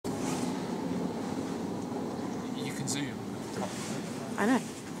Zoom. I know.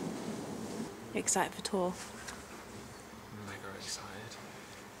 Excited for tour? Mega excited.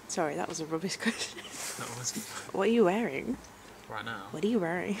 Sorry, that was a rubbish question. That was What are you wearing? right now. What are you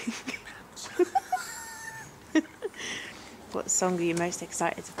wearing? Pants. What song are you most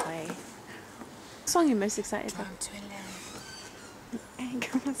excited to play? What song are you most excited to play? Hey,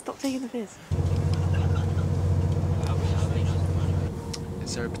 come on, stop taking the piss.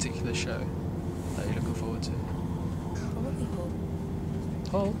 Is there a particular show that you're looking forward to? Probably Hull.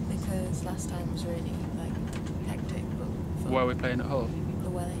 Hull? Because last time was really hectic, but fun. Where are we playing at Hull? The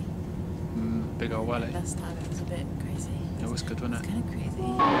Welly. Big old Welly. Last time it was a bit crazy. It was good, wasn't it? Kind of crazy.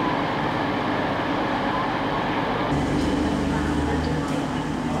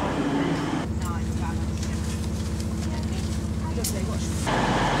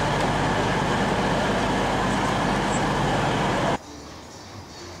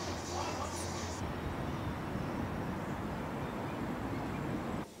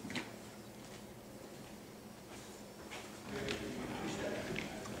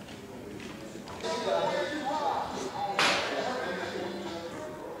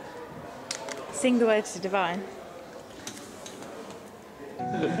 Sing the words to Divine.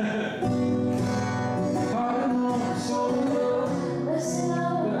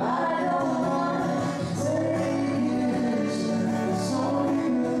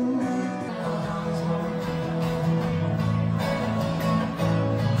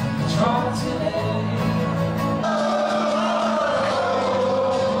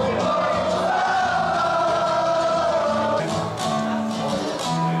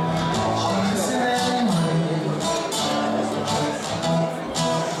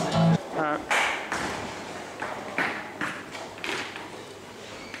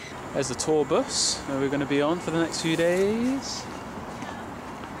 There's the tour bus that we're going to be on for the next few days.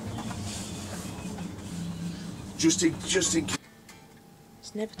 Just in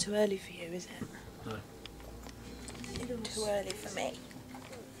It's never too early for you, is it? No. Too early for me.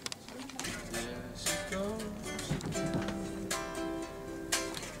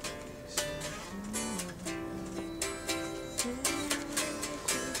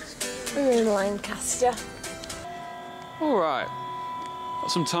 We're in Lancaster. Alright,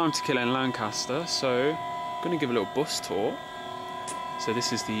 got some time to kill in Lancaster, so I'm going to give a little bus tour. So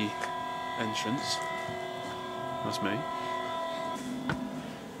this is the entrance. That's me.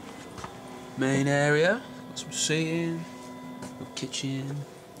 Main area, got some seating, got kitchen,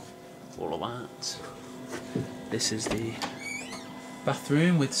 all of that. This is the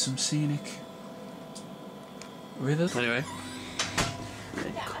bathroom with some scenic rivers. Anyway,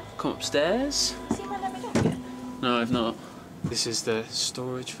 come upstairs. See my lemon jacket? No, I've not. This is the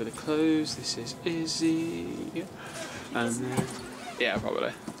storage for the clothes. This is Izzy. And then, yeah,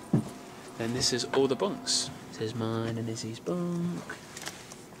 probably. Then this is all the bunks. This is mine and Izzy's bunk.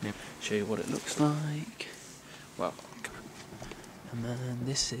 Show you what it looks like. Well, and then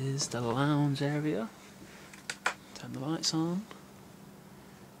this is the lounge area. Turn the lights on.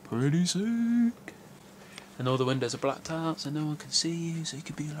 Pretty sick. And all the windows are blacked out so no one can see you, so you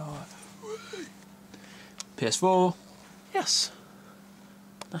can be like, PS4. Yes.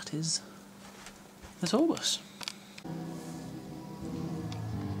 That is the tour bus.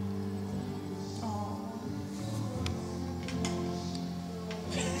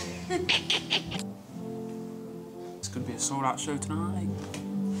 It's going to be a sold out show tonight.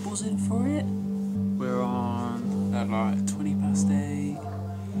 Buzzing for it. We're on at like 8:20.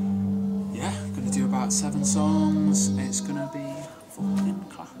 Yeah, going to do about 7 songs. It's going to be fucking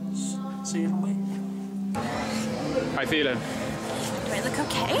class. See you in a week. How you feeling? Do I look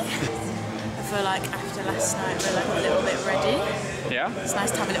okay? I feel like after last night we're like a little bit ready. Yeah? It's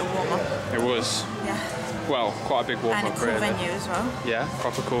nice to have a little warm up. It was. Yeah. Well, quite a big warm And up a cool really. venue as well. Yeah,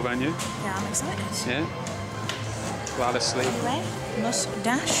 proper cool venue. Yeah, I'm excited. Yeah. Glad asleep. Anyway, must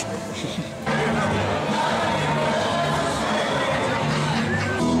dash.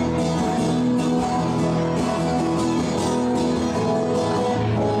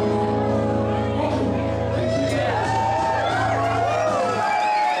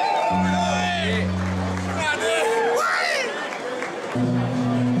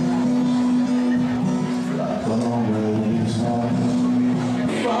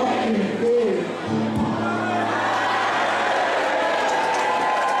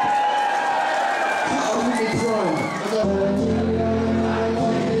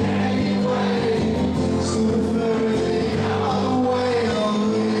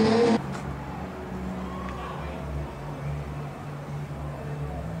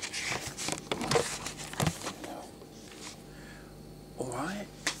 Alright.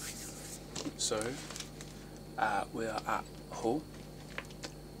 So, We are at Hull,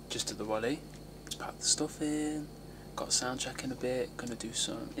 just at the Wally. Packed the stuff in, got sound check in a bit, gonna do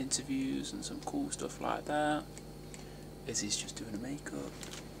some interviews and some cool stuff like that. Izzy's just doing her makeup.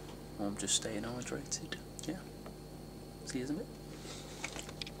 I'm just staying hydrated. Yeah. See you in a bit.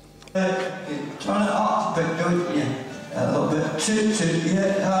 Turn it up a bit, don't you? A little bit. Toot,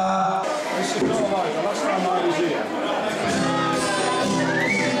 yeah. This is not like the last time I was here.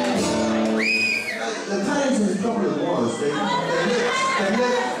 The painting problem was they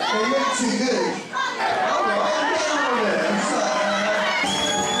look too good.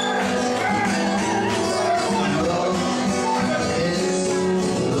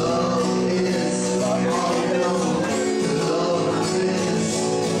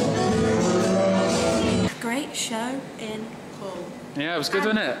 Great show in Hull. Yeah, it was good,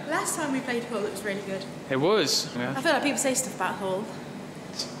 wasn't it? Last time we played Hull, it was really good. It was. Yeah. I feel like people say stuff about Hull.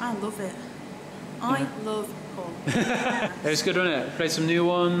 I love it. I love Hull. It was good, wasn't it? Played some new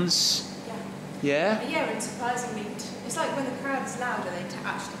ones. Yeah. Yeah? Yeah, and surprisingly, it's like when the crowd's louder, they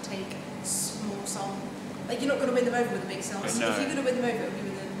actually take a small song. Like, you're not going to win them over with a big song. So if you're going to win them over, it'll be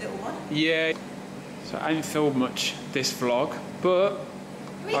with a little one. Yeah. So I haven't filmed much this vlog, but...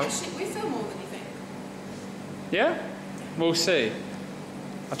 We film more than you think. Yeah? We'll see.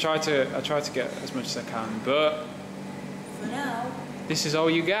 I try to get as much as I can, but... For now, this is all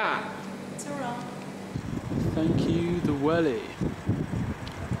you got. it's alright. Thank you, the Welly.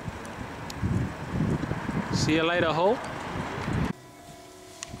 See you later, Hull.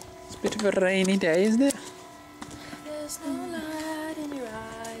 It's a bit of a rainy day, isn't it? There's no light in your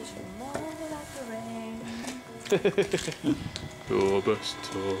eyes, you're more like the rain. Tour bus,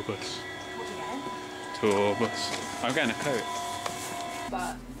 tour bus. Tour bus. I'm getting a coat.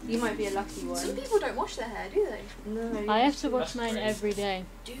 But you might be a lucky one. Some people don't wash their hair, do they? No. I have to wash mine every day.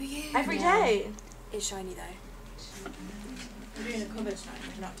 Do you? Every day? It's shiny though. I'm doing a cover tonight,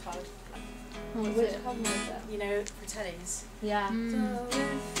 I'm not tired. Which cover is that? You know, for tellies. Yeah. Sounds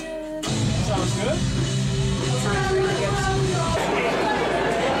good. Sounds really good.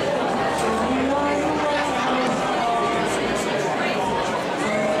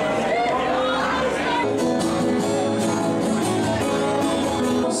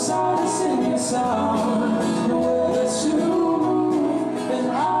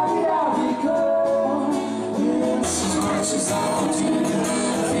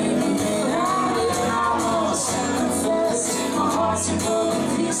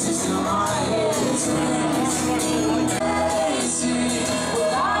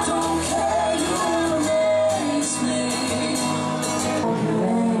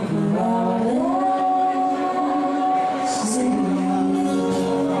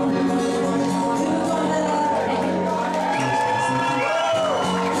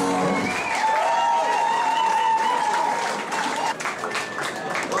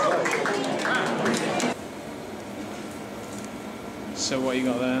 So what you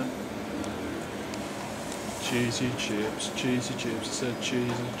got there? Cheesy chips, cheesy chips, we said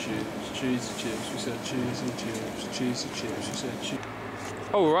cheesy chips, cheesy chips, we said cheesy chips, cheesy chips, we said cheesy.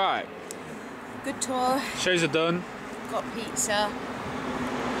 Alright, Good tour, shows are done. got pizza.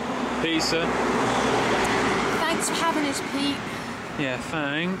 Pizza. Thanks for having us, Pete. Yeah,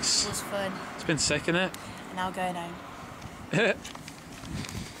 thanks. It was fun. It's been sick, innit? And now going home.